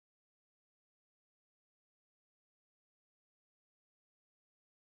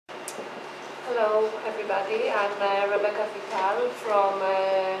Hello, everybody. I'm Rebeka from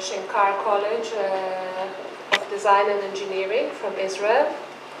Shenkar College of Design and Engineering from Israel.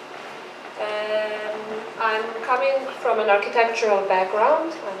 I'm coming from an architectural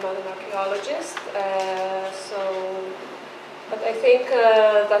background. I'm not an archaeologist, but I think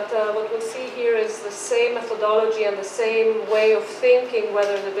that what we'll see here is the same methodology and the same way of thinking,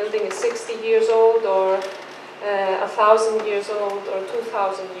 whether the building is 60 years old or 1,000 years old or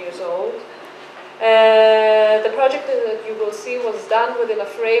 2,000 years old. The project that you will see was done within a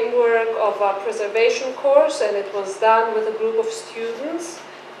framework of a preservation course, and it was done with a group of students.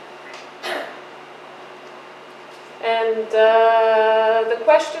 And the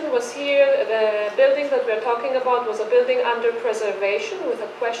question was here, the building that we're talking about was a building under preservation with a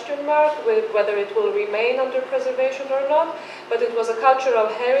question mark with whether it will remain under preservation or not, but it was a cultural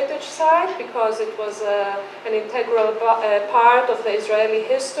heritage site because it was an integral part of the Israeli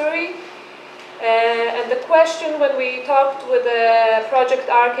history. And the question when we talked with the project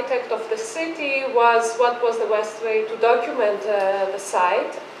architect of the city was what was the best way to document the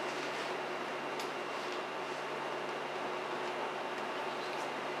site.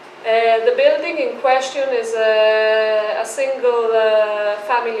 The building in question is a single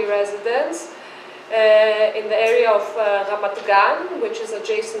family residence in the area of Ramat Gan, which is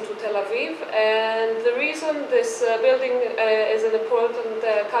adjacent to Tel Aviv. And the reason this building is an important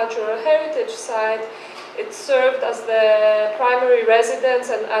cultural heritage site, it served as the primary residence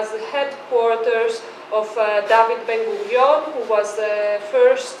and as the headquarters of David Ben-Gurion, who was the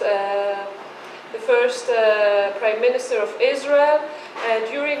first Prime Minister of Israel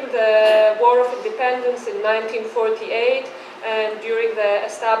during the War of Independence in 1948 and during the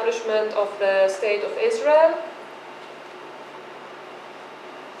establishment of the State of Israel.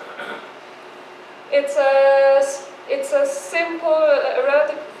 It's a simple,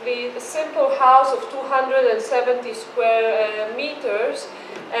 relatively simple house of 270 square meters,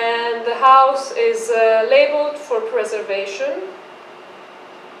 and the house is labeled for preservation.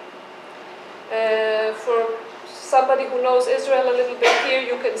 For somebody who knows Israel a little bit here,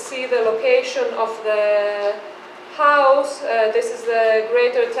 you can see the location of the house. This is the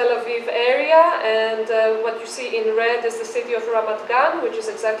greater Tel Aviv area, and what you see in red is the city of Ramat Gan, which is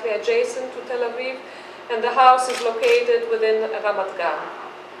exactly adjacent to Tel Aviv, and the house is located within Ramat Gan.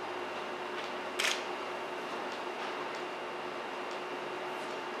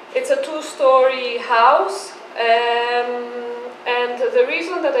 It's a two-story house. And the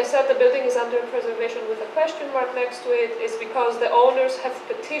reason that I said the building is under preservation with a question mark next to it is because the owners have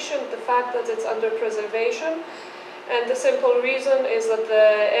petitioned the fact that it's under preservation. And the simple reason is that the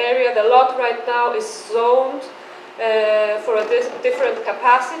area, the lot right now is zoned for a different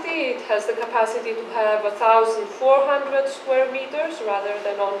capacity. It has the capacity to have 1,400 square meters rather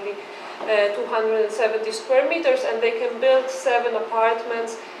than only 270 square meters, and they can build 7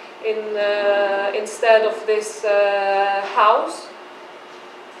 apartments instead of this house.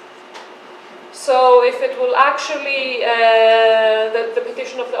 So if it will actually, the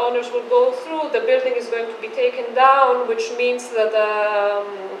petition of the owners will go through, the building is going to be taken down, which means that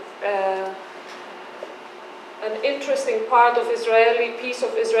an interesting part of piece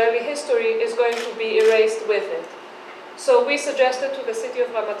of Israeli history is going to be erased with it. So we suggested to the city of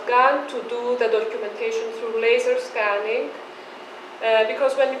Ramat Gan to do the documentation through laser scanning.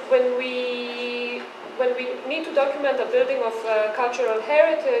 Because when we need to document a building of cultural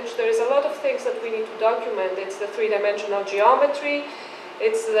heritage, there is a lot of things that we need to document. It's the three-dimensional geometry,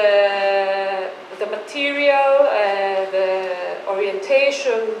 it's the material, the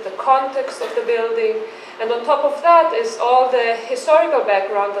orientation, the context of the building, and on top of that is all the historical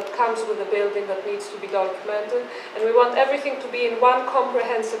background that comes with the building that needs to be documented, and we want everything to be in one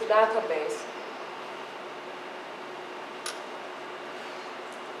comprehensive database.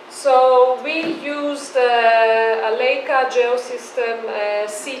 So we used a Rebeka Geosystem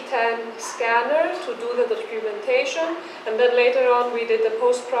C10 scanner to do the documentation, and then later on we did the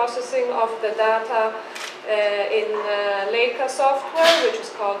post-processing of the data in Rebeka software, which is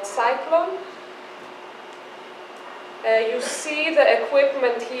called Cyclone. You see the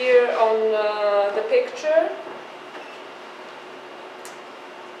equipment here on the picture.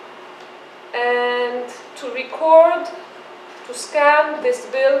 And to scan this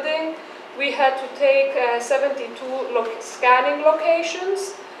building, we had to take 72 scanning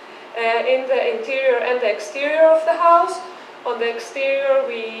locations in the interior and the exterior of the house. On the exterior,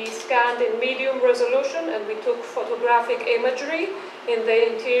 we scanned in medium resolution and we took photographic imagery. In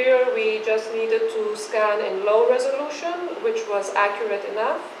the interior, we just needed to scan in low resolution, which was accurate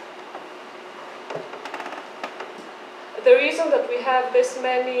enough. The reason that we have this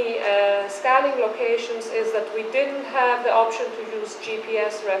many scanning locations is that we didn't have the option to use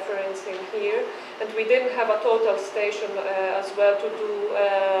GPS referencing here, and we didn't have a total station as well to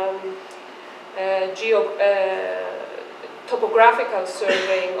do topographical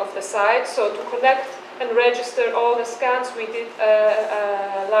surveying of the site. So to connect and register all the scans, we did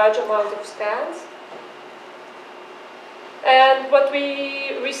a large amount of scans. And what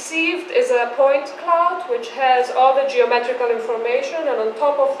we received is a point cloud which has all the geometrical information, and on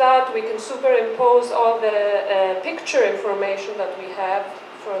top of that we can superimpose all the picture information that we have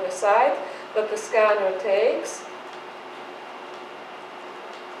for the site that the scanner takes.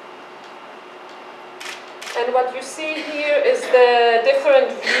 And what you see here is the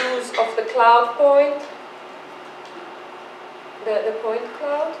different views of the cloud point, the point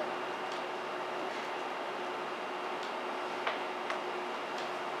cloud.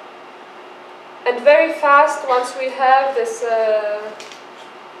 And very fast, once we have this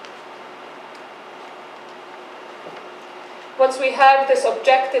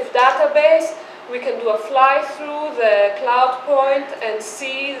objective database, we can do a fly through the cloud point and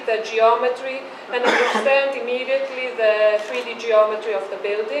see the geometry and understand immediately the 3D geometry of the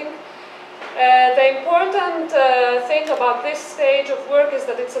building. The important thing about this stage of work is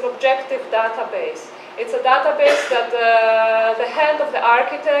that it's an objective database. It's a database that the hand of the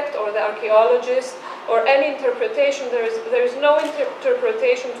architect or the archaeologist or any interpretation, there is no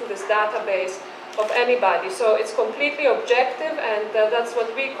interpretation to this database of anybody. So it's completely objective, and that's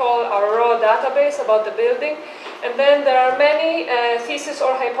what we call our raw database about the building. And then there are many thesis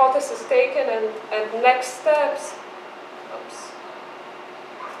or hypotheses taken and next steps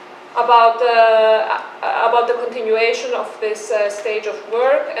about the continuation of this stage of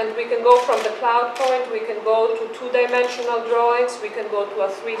work. And we can go from the cloud point, we can go to two-dimensional drawings, we can go to a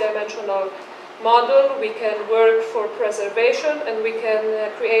three-dimensional model, we can work for preservation, and we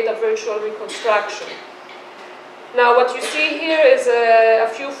can create a virtual reconstruction. Now what you see here is a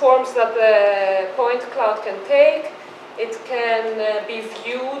few forms that the point cloud can take. It can be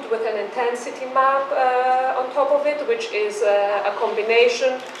viewed with an intensity map on top of it, which is a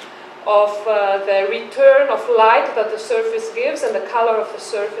combination of the return of light that the surface gives and the color of the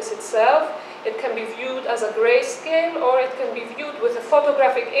surface itself. It can be viewed as a grayscale, or it can be viewed with a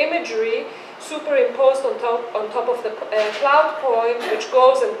photographic imagery superimposed on top of the cloud point, which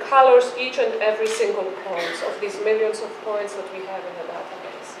goes and colors each and every single point of these millions of points that we have in the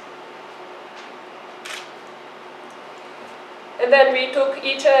database. And then we took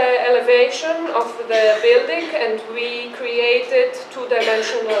each elevation of the building and we created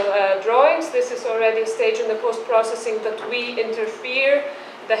two-dimensional drawings. This is already a stage in the post-processing that we interfere.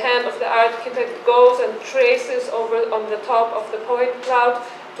 The hand of the architect goes and traces over on the top of the point cloud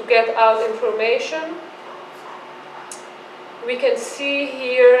to get out information. We can see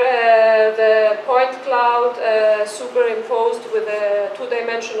here the point cloud superimposed with the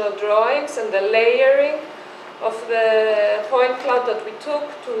two-dimensional drawings and the layering of the point cloud that we took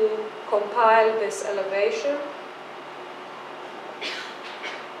to compile this elevation.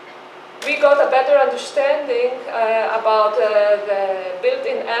 We got a better understanding about the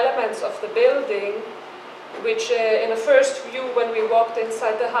built-in elements of the building, which in a first view, when we walked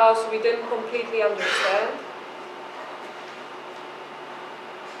inside the house, we didn't completely understand.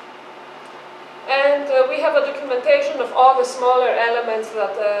 And we have a documentation of all the smaller elements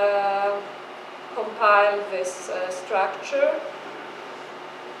that compile this structure.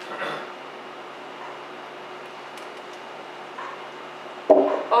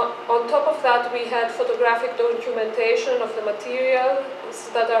 On top of that, we had photographic documentation of the materials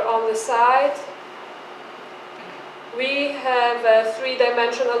that are on the site. We have a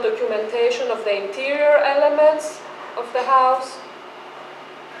three-dimensional documentation of the interior elements of the house.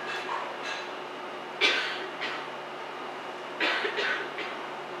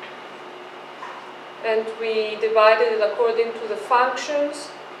 And we divided it according to the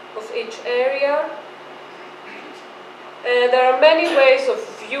functions of each area. There are many ways of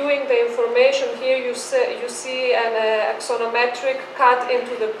viewing the information. Here you see an axonometric cut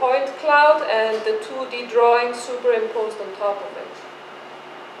into the point cloud and the 2D drawing superimposed on top of it.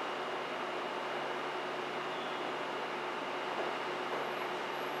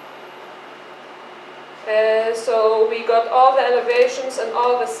 So we got all the elevations and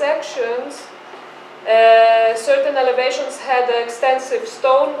all the sections. Certain elevations had extensive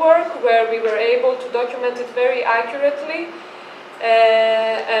stonework where we were able to document it very accurately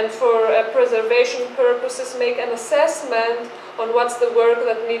and for preservation purposes make an assessment on what's the work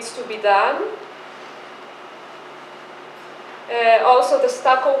that needs to be done. Also, the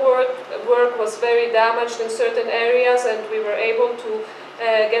stucco work was very damaged in certain areas, and we were able to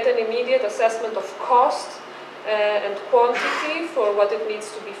get an immediate assessment of cost and quantity for what it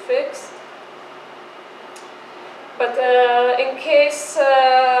needs to be fixed. But in case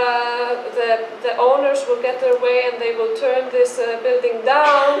the owners will get their way and they will turn this building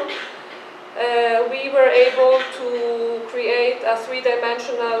down, we were able to create a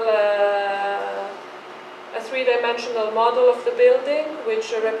three-dimensional model of the building,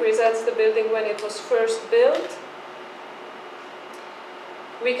 which represents the building when it was first built.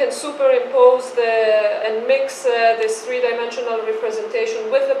 We can superimpose and mix this three-dimensional representation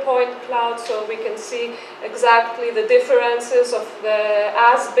with the point cloud, so we can see exactly the differences of the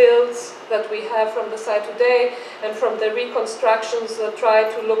as-builds that we have from the site today and from the reconstructions that try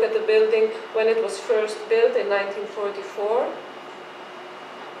to look at the building when it was first built in 1944.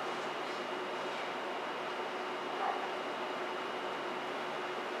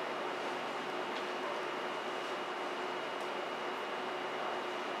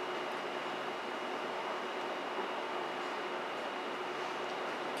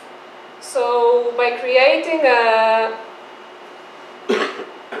 So by creating a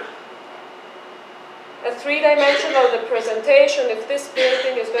three-dimensional representation, if this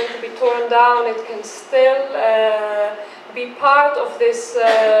building is going to be torn down, it can still be part of this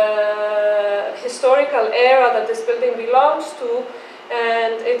historical era that this building belongs to,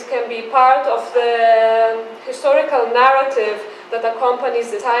 and it can be part of the historical narrative that accompanies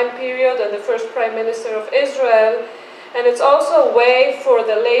the time period and the first Prime Minister of Israel. And it's also a way for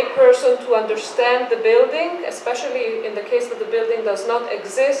the lay person to understand the building, especially in the case that the building does not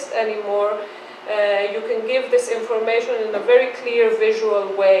exist anymore. You can give this information in a very clear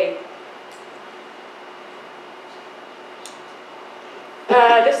visual way.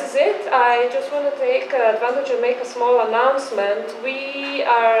 This is it. I just want to take advantage and make a small announcement. We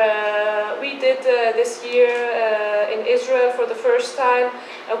did this year in Israel for the first time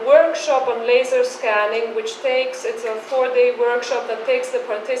a workshop on laser scanning, it's a 4-day workshop that takes the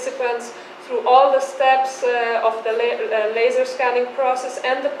participants through all the steps of the laser scanning process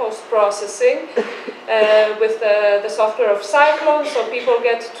and the post-processing with the software of Cyclone, so people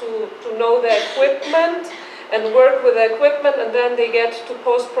get to know the equipment and work with the equipment, and then they get to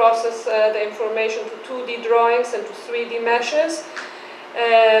post-process the information to 2D drawings and to 3D meshes.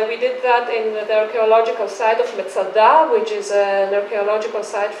 We did that in the archaeological site of Metzada, which is an archaeological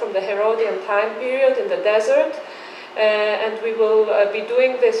site from the Herodian time period in the desert. And we will be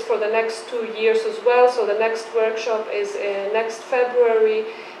doing this for the next 2 years as well. So the next workshop is next February.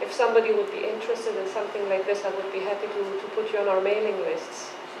 If somebody would be interested in something like this, I would be happy to put you on our mailing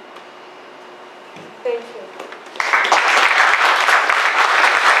lists. Thank you.